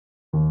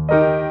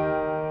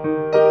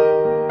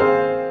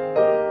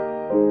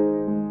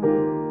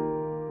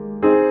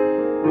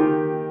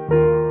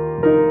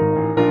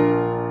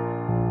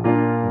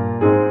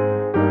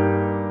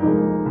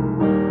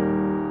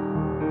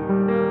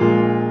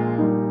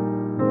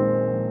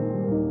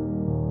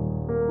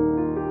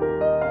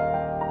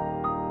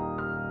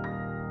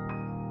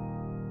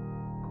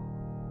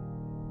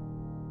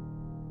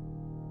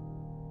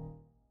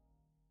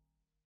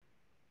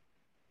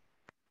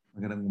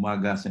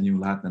umaga sa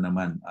inyong lahat na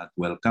naman at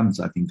welcome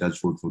sa ating God's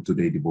Word for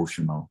Today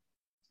devotional.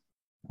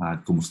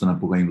 At kumusta na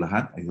po kayong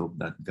lahat? I hope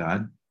that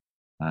God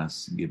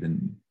has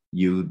given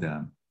you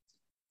the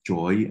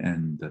joy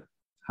and the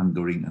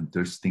hungering and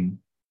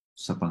thirsting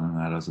sa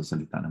pangangaral sa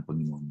salita ng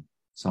Panginoon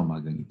sa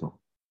umagang ito.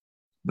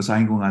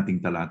 Basahin ko ang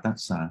ating talata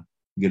sa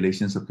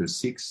Galatians chapter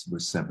 6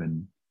 verse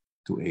 7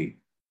 to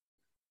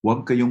 8.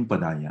 Huwag kayong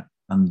padaya,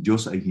 ang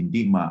Diyos ay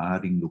hindi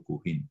maaaring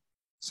lukuhin,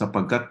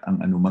 sapagkat ang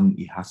anumang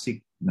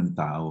ihasik ng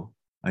tao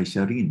ay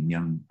siya rin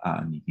niyang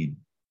aanihin.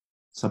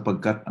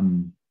 Sapagkat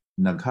ang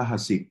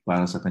naghahasik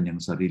para sa kanyang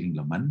sariling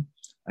laman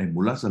ay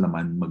mula sa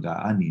laman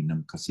mag-aani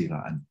ng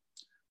kasiraan.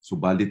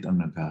 Subalit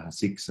ang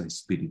naghahasik sa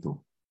Espiritu,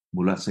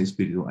 mula sa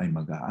Espiritu ay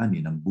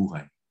mag-aani ng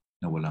buhay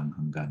na walang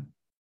hanggan.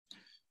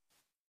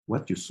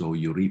 What you sow,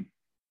 you reap.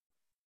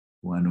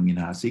 Kung anong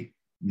inahasik,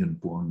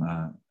 yun po ang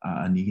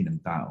aanihin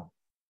ng tao.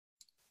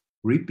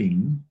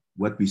 Reaping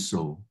what we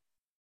sow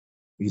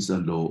is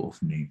a law of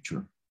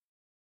nature.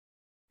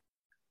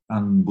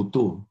 Ang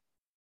buto,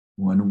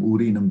 kung anong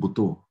uri ng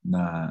buto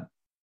na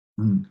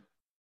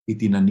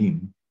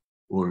itinanim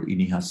or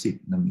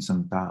inihasik ng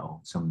isang tao,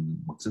 isang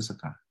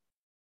magsasaka,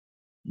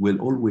 will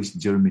always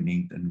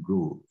germinate and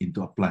grow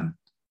into a plant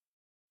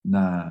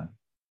na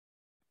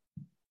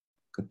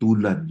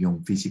katulad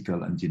yung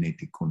physical and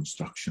genetic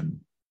construction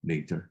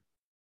later.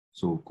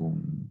 So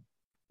kung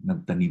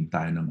nagtanim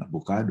tayo ng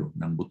avocado,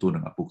 ng buto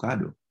ng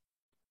avocado,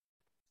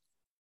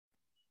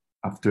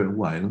 after a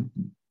while,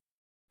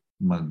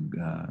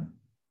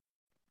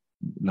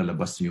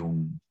 lalabas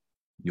yung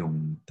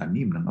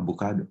tanim ng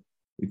avocado.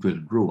 It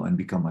will grow and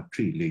become a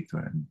tree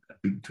later, and a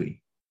big tree.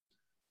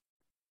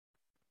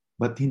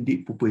 But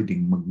hindi po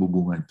pwedeng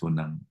magbubunga ito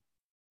ng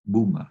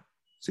bunga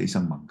sa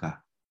isang mangga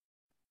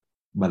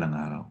balang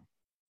araw.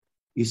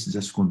 It's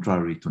just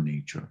contrary to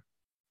nature.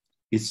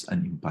 It's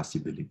an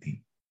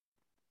impossibility.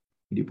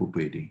 Hindi po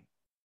pwede.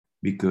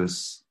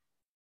 Because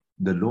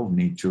the law of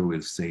nature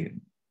will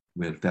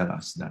tell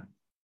us that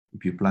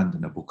if you plant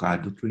an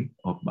avocado tree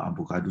or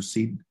avocado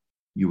seed,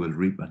 you will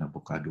reap an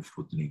avocado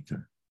fruit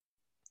later.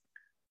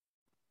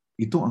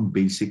 Ito ang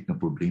basic na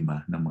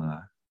problema ng mga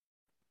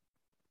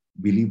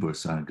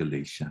believers sa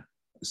Galatia.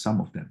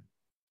 Some of them.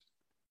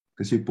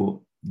 Kasi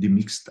po, they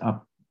mixed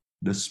up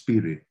the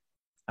spirit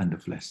and the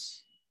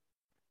flesh.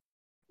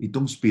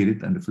 Itong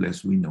spirit and the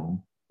flesh, we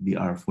know, they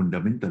are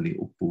fundamentally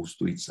opposed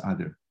to each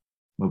other.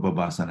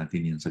 Mababasa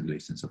natin yan sa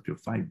Galatians chapter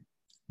 5,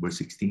 verse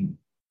 16,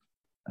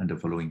 and the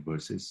following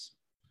verses.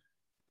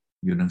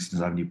 Yun ang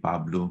sinasabi ni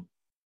Pablo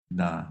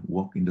na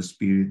walk in the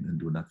Spirit and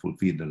do not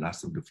fulfill the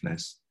lust of the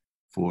flesh.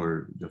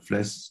 For the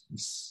flesh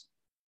is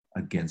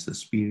against the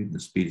Spirit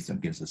is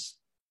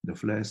against the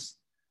flesh.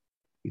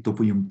 Ito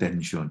po yung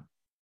tension.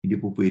 Hindi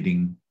po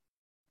pwedeng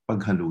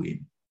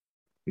paghaluin.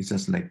 It's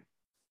just like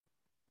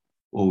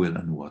oil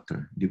and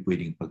water. Hindi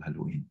pwedeng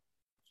paghaluin.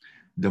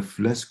 The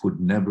flesh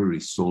could never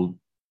result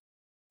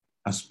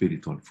a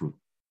spiritual fruit.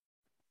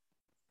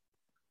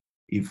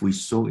 If we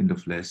sow in the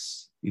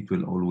flesh, it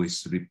will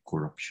always reap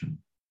corruption.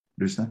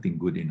 There's nothing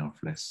good in our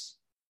flesh.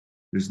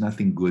 There's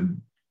nothing good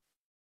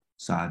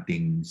sa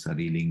ating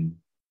sariling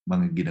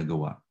mga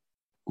ginagawa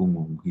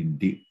kung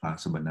hindi pa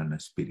sa banal na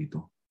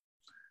espiritu.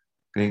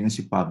 Kaya nga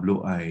si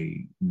Pablo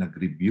ay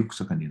nag-rebuke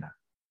sa kanila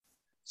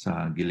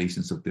sa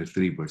Galatians chapter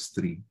 3 verse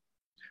 3.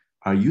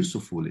 Are you so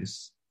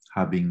foolish,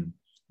 having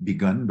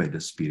begun by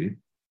the Spirit,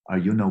 are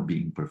you now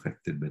being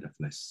perfected by the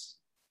flesh?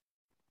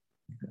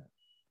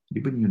 Di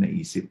ba niyo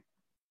naisip?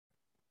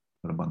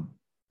 Parang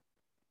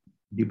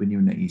di ba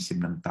niyo naisip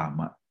ng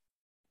tama?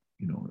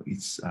 You know,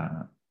 it's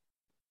a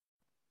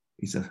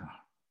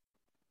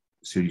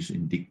serious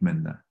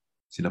indictment na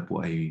sila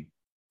po ay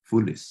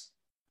foolish.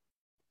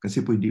 Kasi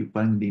po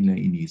parang hindi nila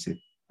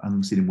inisip.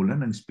 Ang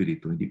sinimulan ng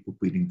Espiritu, hindi po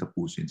pwedeng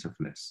tapusin sa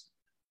flesh.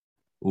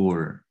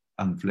 Or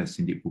ang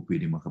flesh hindi po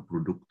pwedeng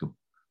makaprodukto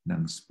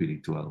ng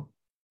spiritual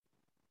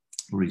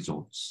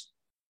results.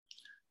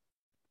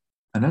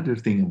 Another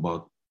thing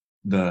about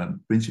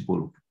the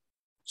principle of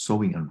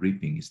sowing and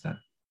reaping is that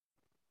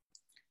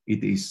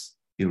it is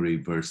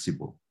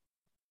irreversible.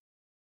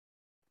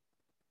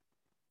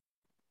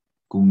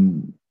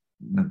 Kung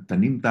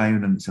nagtanim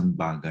tayo ng isang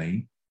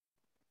bagay,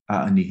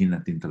 aanihin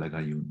natin talaga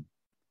yun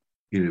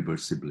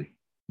irreversibly.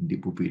 Hindi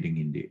po pwedeng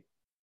hindi.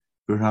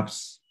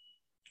 Perhaps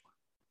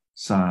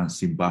sa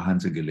simbahan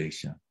sa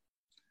Galatia,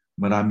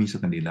 marami sa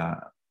kanila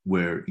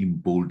were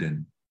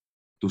emboldened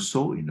to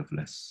sow in the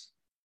flesh,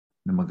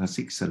 na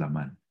maghasik sa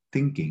laman,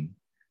 thinking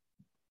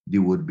they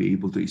would be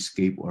able to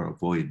escape or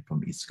avoid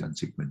from its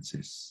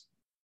consequences.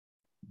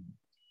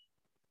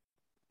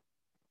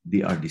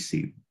 They are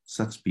deceived.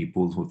 Such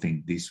people who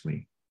think this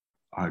way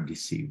are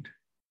deceived.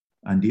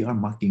 And they are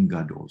mocking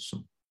God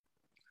also.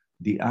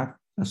 They act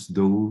as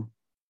though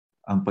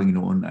ang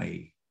Panginoon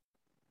ay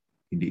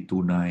hindi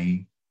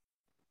tunay,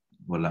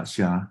 wala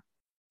siya,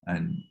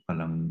 and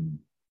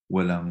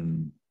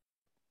walang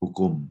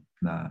hukom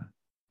na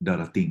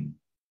darating.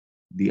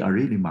 They are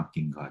really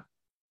mocking God.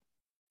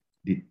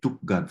 They took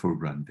God for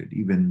granted,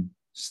 even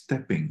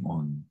stepping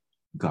on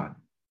God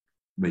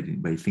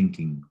by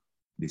thinking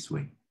this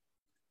way.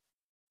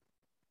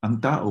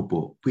 Ang tao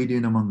po, pwede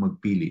namang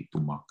magpili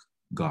to mock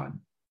God.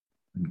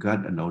 And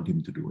God allowed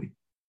him to do it.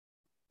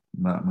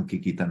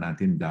 Makikita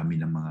natin dami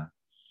ng mga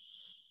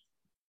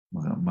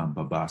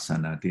mababasa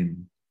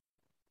natin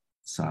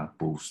sa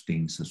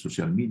posting sa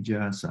social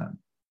media, sa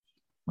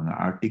mga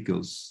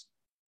articles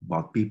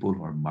about people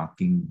who are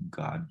mocking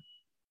God,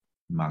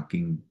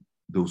 mocking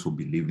those who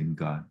believe in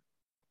God.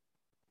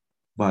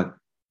 But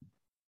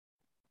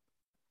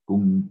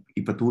kung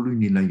ipatuloy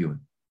nila yun,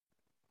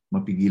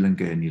 mapigilan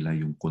kaya nila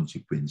yung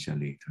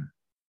consequential later.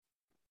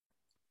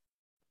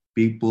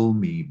 People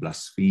may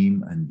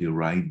blaspheme and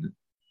deride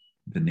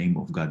the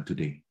name of God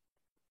today.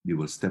 They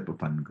will step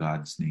upon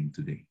God's name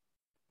today.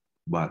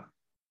 But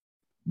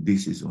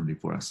this is only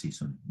for a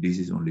season. This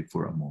is only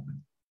for a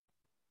moment.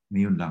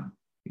 Ngayon lang.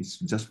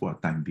 It's just for a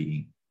time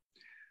being.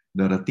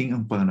 Darating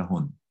ang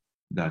panahon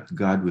that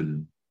God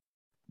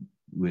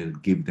will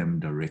give them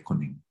the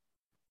reckoning.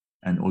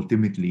 And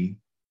ultimately,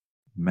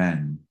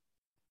 man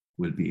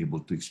will be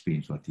able to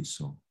experience what he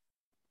saw.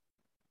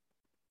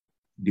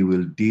 They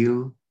will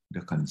deal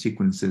the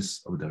consequences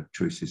of their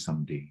choices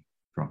someday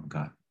from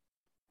God.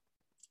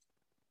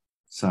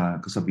 Sa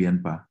kasabihan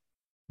pa,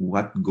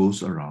 what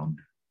goes around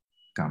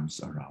comes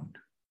around.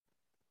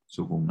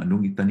 So kung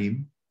anong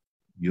itanim,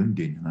 yun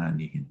din ang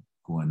anihin.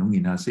 Kung anong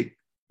inasik,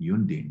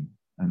 yun din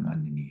ang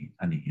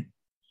anihin.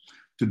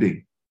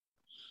 Today,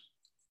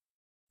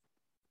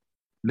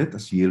 let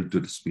us yield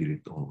to the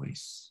Spirit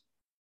always.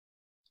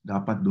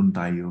 Dapat doon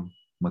tayo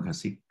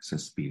maghasik sa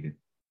Spirit.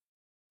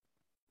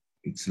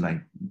 It's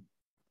like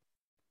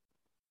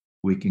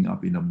waking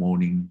up in the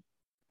morning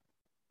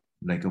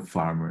like a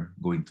farmer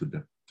going to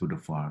the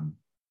farm.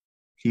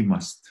 He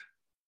must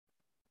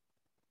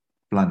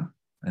plant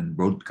and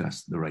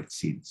broadcast the right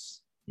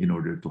seeds in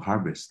order to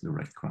harvest the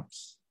right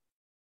crops.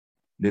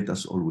 Let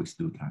us always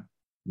do that.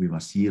 We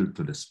must yield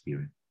to the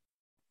Spirit.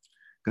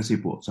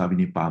 Kasi po, sabi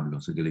ni Pablo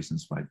sa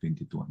Galatians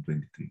 5:22 and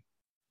 23,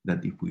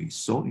 that if we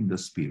sow in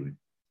the Spirit,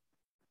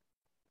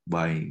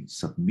 by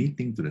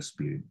submitting to the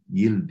Spirit,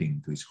 yielding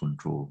to His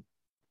control,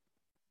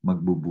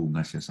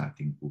 magbubunga siya sa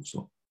ating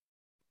puso.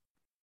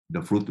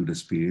 The fruit of the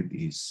Spirit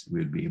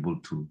we'll be able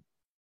to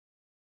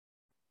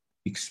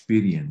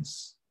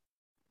experience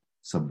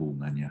sa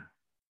bunga niya.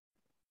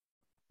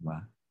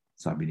 Diba?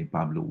 Sabi ni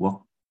Pablo,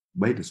 walk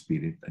by the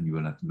Spirit and you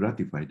will not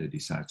gratify the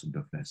desires of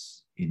the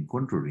flesh. In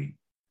contrary,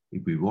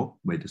 if we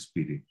walk by the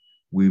Spirit,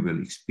 we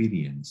will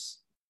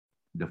experience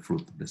the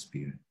fruit of the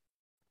Spirit.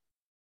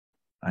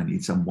 And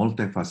it's a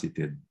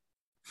multifaceted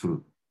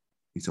fruit.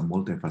 It's a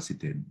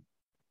multifaceted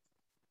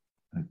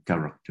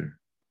character.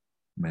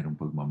 Mayroong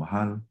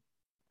pagmamahal,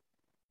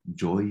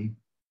 joy,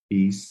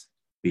 peace,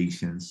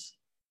 patience,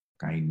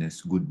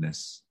 kindness,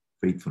 goodness,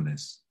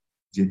 faithfulness,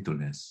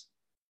 gentleness,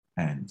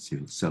 and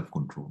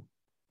self-control.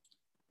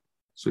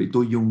 So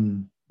ito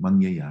yung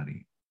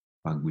mangyayari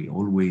pag we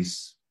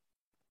always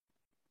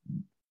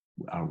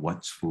are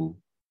watchful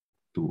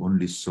to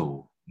only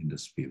sow in the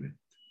Spirit.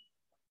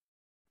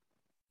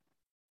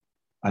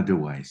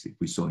 Otherwise, if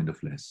we sow in the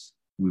flesh,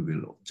 we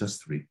will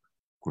just reap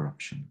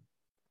corruption.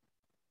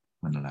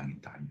 Manalangin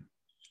tayo.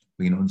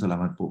 Panginoon,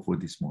 salamat po for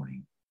this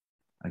morning.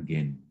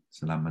 Again,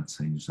 salamat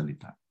sa inyong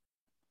salita.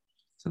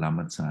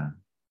 Salamat sa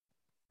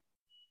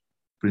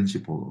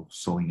principle of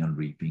sowing and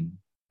reaping.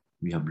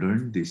 We have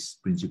learned this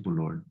principle,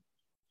 Lord,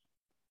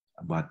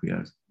 but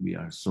we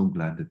are so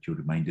glad that you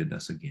reminded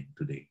us again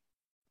today.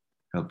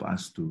 Help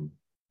us to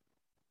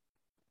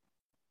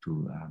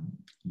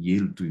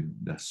yield to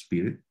the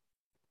Spirit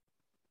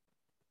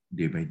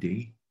day by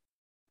day.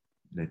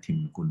 Let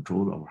Him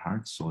control our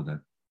hearts so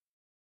that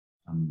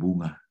ang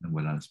bunga ng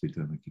walang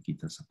Espiritu ay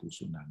makikita sa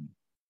puso namin.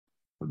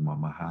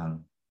 Pagmamahal,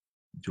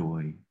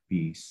 joy,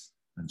 peace,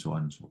 and so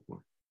on and so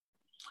forth.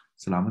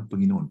 Salamat,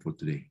 Panginoon, for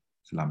today.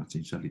 Salamat sa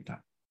inyong salita.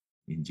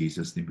 In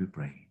Jesus' name we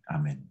pray.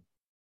 Amen.